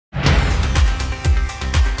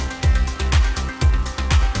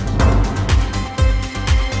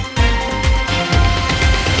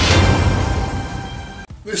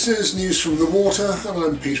This is News from the Water, and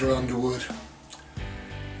I'm Peter Underwood.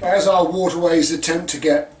 As our waterways attempt to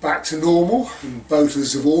get back to normal and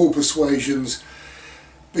boaters of all persuasions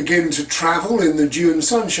begin to travel in the June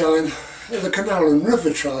sunshine, the Canal and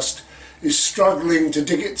River Trust is struggling to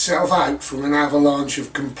dig itself out from an avalanche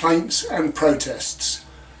of complaints and protests.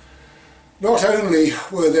 Not only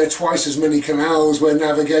were there twice as many canals where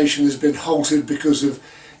navigation has been halted because of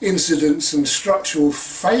incidents and structural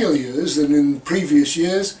failures than in previous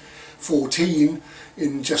years, 14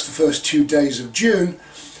 in just the first 2 days of June,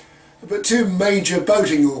 but two major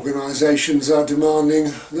boating organisations are demanding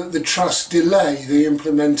that the Trust delay the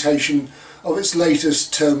implementation of its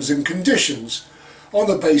latest terms and conditions on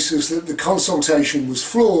the basis that the consultation was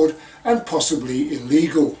flawed and possibly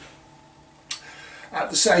illegal. At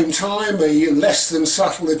the same time, a less than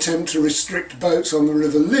subtle attempt to restrict boats on the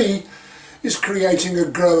River Lee is creating a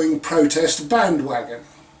growing protest bandwagon.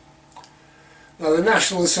 Now, the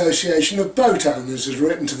National Association of Boat Owners has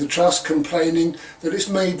written to the Trust complaining that it's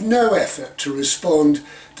made no effort to respond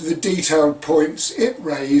to the detailed points it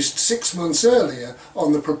raised 6 months earlier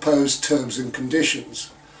on the proposed terms and conditions.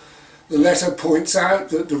 The letter points out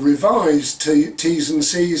that the revised T's and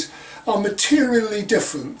C's are materially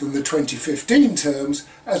different than the 2015 terms,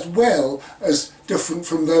 as well as different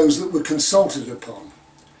from those that were consulted upon.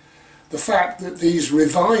 The fact that these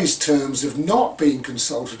revised terms have not been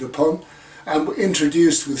consulted upon and were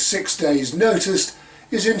introduced with 6 days' notice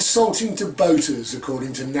is insulting to boaters,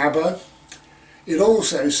 according to NABO. It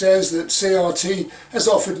also says that CRT has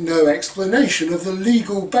offered no explanation of the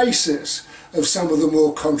legal basis of some of the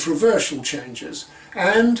more controversial changes,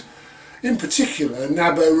 and in particular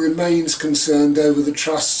NABO remains concerned over the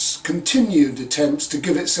Trust's continued attempts to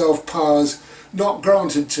give itself powers not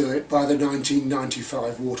granted to it by the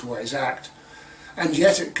 1995 Waterways Act, and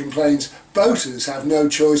yet it complains boaters have no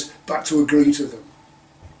choice but to agree to them.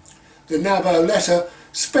 The NABO letter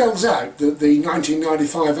spells out that the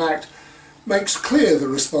 1995 Act makes clear the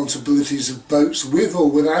responsibilities of boats with or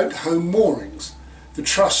without home moorings. The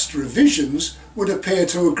Trust's revisions would appear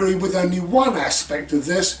to agree with only one aspect of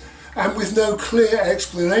this, and with no clear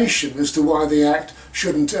explanation as to why the Act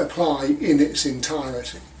shouldn't apply in its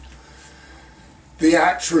entirety. The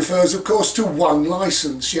Act refers, of course, to one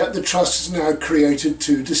licence, yet the Trust has now created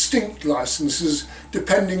 2 distinct licences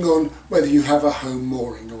depending on whether you have a home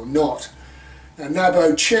mooring or not. Now,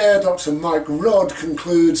 NABO Chair Dr. Mike Rodd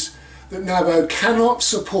concludes that NABO cannot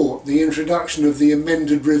support the introduction of the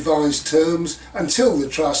amended revised terms until the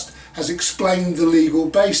Trust has explained the legal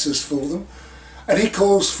basis for them, and he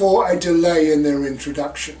calls for a delay in their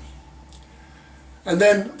introduction. And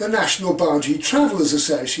then the National Bargee Travellers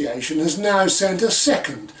Association has now sent a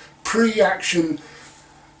second pre-action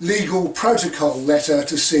legal protocol letter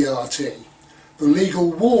to CRT. The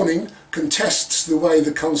legal warning contests the way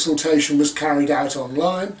the consultation was carried out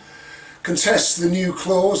online, contests the new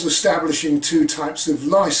clause establishing 2 types of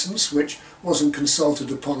licence which wasn't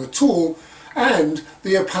consulted upon at all, and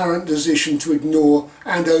the apparent decision to ignore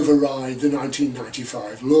and override the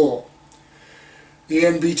 1995 law. The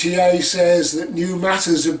NBTA says that new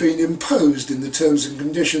matters have been imposed in the terms and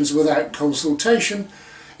conditions without consultation,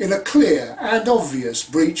 in a clear and obvious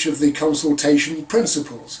breach of the consultation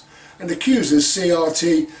principles, and accuses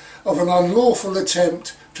CRT of an unlawful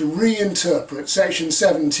attempt to reinterpret Section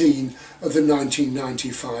 17 of the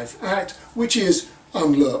 1995 Act, which is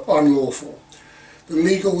unlawful. The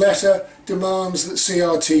legal letter demands that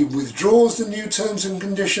CRT withdraws the new terms and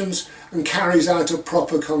conditions and carries out a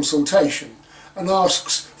proper consultation, and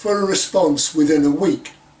asks for a response within a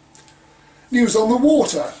week. News on the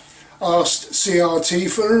Water asked CRT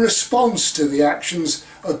for a response to the actions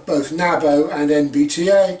of both NABO and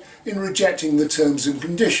NBTA in rejecting the terms and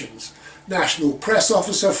conditions. National Press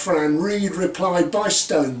Officer Fran Reid replied by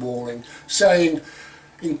stonewalling, saying,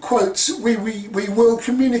 in quotes, we will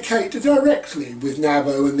communicate directly with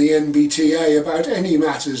NABO and the NBTA about any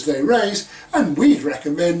matters they raise, and we'd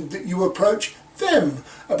recommend that you approach them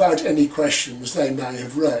about any questions they may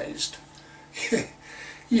have raised.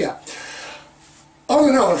 Yeah. On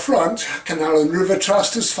another front, Canal and River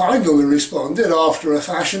Trust has finally responded, after a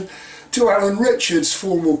fashion, to Alan Richards'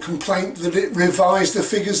 formal complaint that it revised the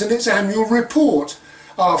figures in its annual report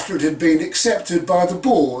after it had been accepted by the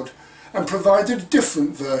board, and provided a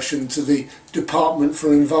different version to the Department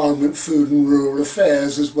for Environment, Food and Rural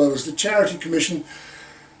Affairs, as well as the Charity Commission,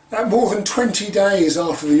 more than 20 days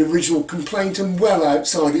after the original complaint and well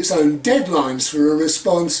outside its own deadlines for a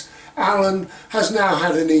response. Alan has now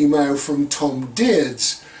had an email from Tom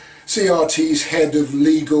Deards, CRT's head of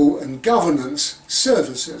legal and governance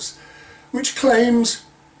services, which claims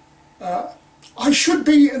I should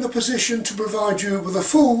be in a position to provide you with a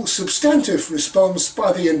full substantive response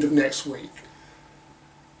by the end of next week.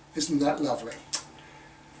 Isn't that lovely?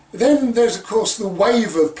 Then there's of course the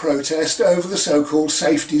wave of protest over the so-called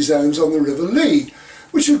safety zones on the River Lee,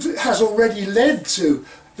 which has already led to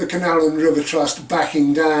the Canal and River Trust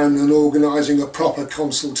backing down and organising a proper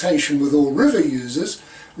consultation with all river users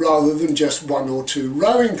rather than just one or two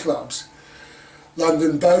rowing clubs.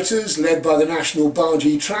 London boaters, led by the National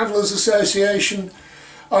Bargee Travellers Association,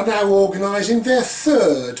 are now organising their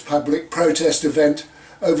third public protest event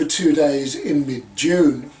over 2 days in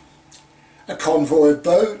mid-June. A convoy of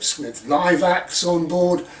boats with live acts on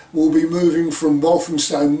board will be moving from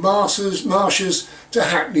Walthamstow marshes to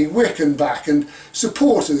Hackney Wick and back, and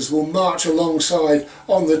supporters will march alongside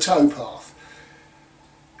on the towpath.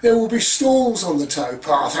 There will be stalls on the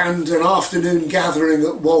towpath and an afternoon gathering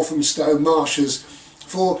at Walthamstow marshes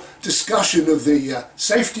for discussion of the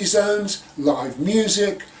safety zones, live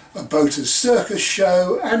music, a boaters' circus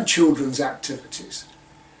show and children's activities.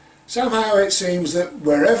 Somehow it seems that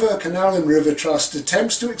wherever Canal and River Trust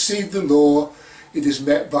attempts to exceed the law, it is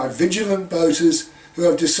met by vigilant boaters who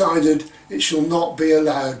have decided it shall not be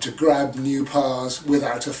allowed to grab new pars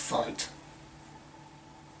without a fight.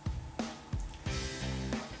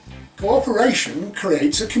 Cooperation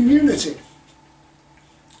creates a community.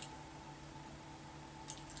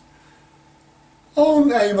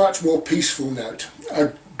 On a much more peaceful note,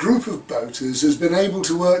 a group of boaters has been able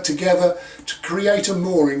to work together to create a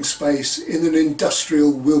mooring space in an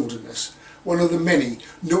industrial wilderness, one of the many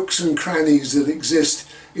nooks and crannies that exist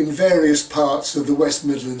in various parts of the West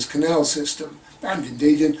Midlands canal system, and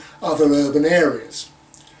indeed in other urban areas.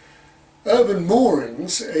 Urban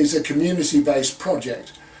Moorings is a community-based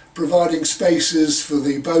project providing spaces for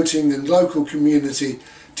the boating and local community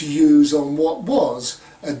to use on what was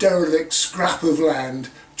a derelict scrap of land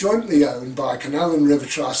jointly owned by Canal and River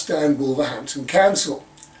Trust and Wolverhampton Council.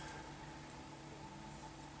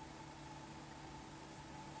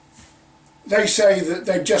 They say that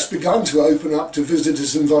they'd just begun to open up to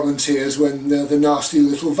visitors and volunteers when the nasty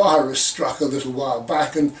little virus struck a little while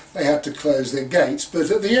back and they had to close their gates. But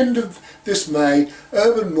at the end of this May,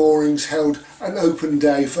 Urban Moorings held an open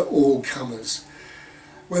day for all comers.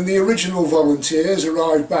 When the original volunteers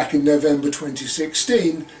arrived back in November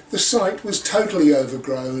 2016, the site was totally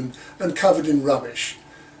overgrown and covered in rubbish.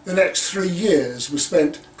 The next 3 years were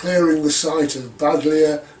spent clearing the site of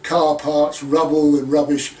buddleia, car parts, rubble and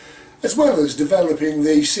rubbish, as well as developing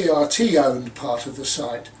the CRT-owned part of the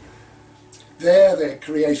site. There they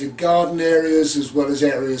created garden areas as well as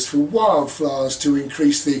areas for wildflowers to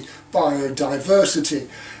increase the biodiversity,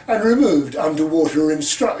 and removed underwater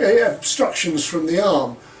obstructions from the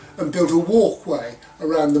arm and built a walkway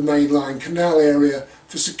around the mainline canal area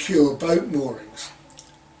for secure boat moorings.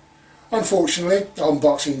 Unfortunately, on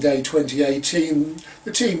Boxing Day 2018,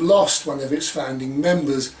 the team lost one of its founding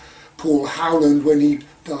members, Paul Howland, when he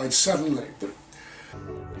died suddenly. But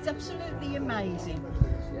it's absolutely amazing.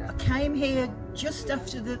 I came here just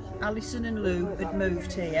after Alison and Lou had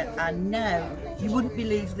moved here, and now you wouldn't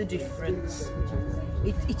believe the difference.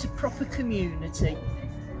 It's a proper community.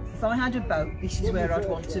 If I had a boat, this is where I'd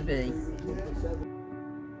want to be.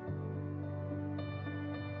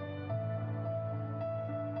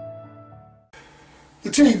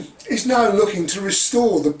 the team is now looking to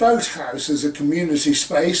restore the boathouse as a community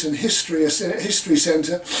space and history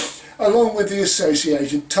centre, along with the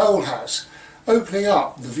associated toll house, opening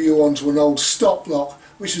up the view onto an old stop lock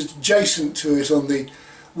which is adjacent to it on the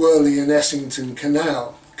Worley and Essington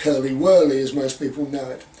Canal, Curly Wurley as most people know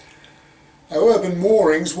it. Our Urban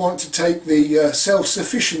Moorings want to take the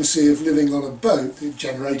self-sufficiency of living on a boat,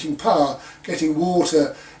 generating power, getting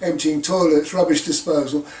water, emptying toilets, rubbish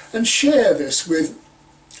disposal, and share this with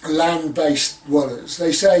land-based dwellers.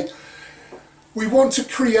 They say, we want to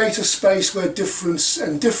create a space where difference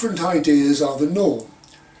and different ideas are the norm.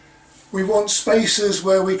 We want spaces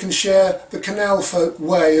where we can share the canal folk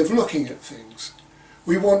way of looking at things.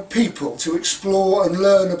 We want people to explore and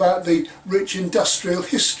learn about the rich industrial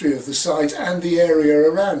history of the site and the area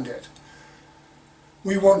around it.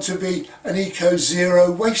 We want to be an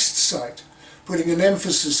eco-zero waste site, putting an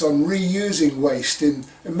emphasis on reusing waste in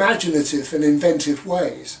imaginative and inventive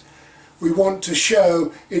ways. We want to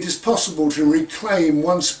show it is possible to reclaim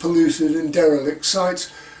once polluted and derelict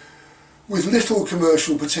sites with little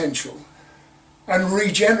commercial potential and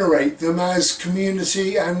regenerate them as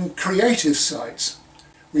community and creative sites.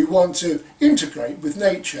 We want to integrate with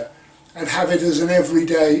nature and have it as an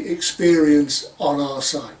everyday experience on our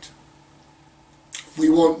site. We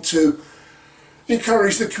want to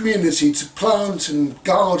encourage the community to plant and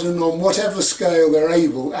garden on whatever scale they're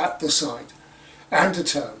able at the site. and a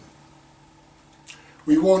tone.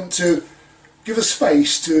 We want to give a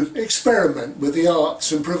space to experiment with the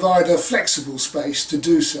arts and provide a flexible space to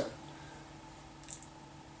do so.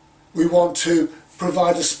 We want to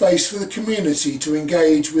provide a space for the community to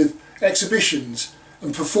engage with exhibitions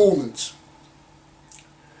and performance.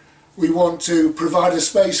 We want to provide a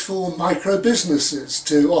space for micro businesses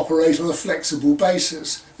to operate on a flexible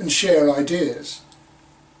basis and share ideas.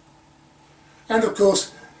 And of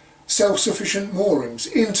course, self-sufficient moorings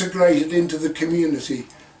integrated into the community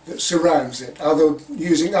that surrounds it.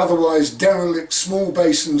 Using otherwise derelict small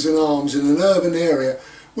basins and arms in an urban area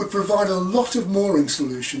would provide a lot of mooring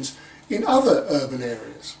solutions in other urban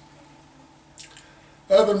areas.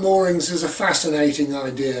 Urban moorings is a fascinating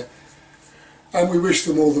idea, and we wish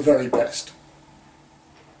them all the very best.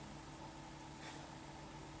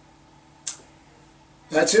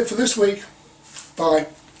 That's it for this week. Bye.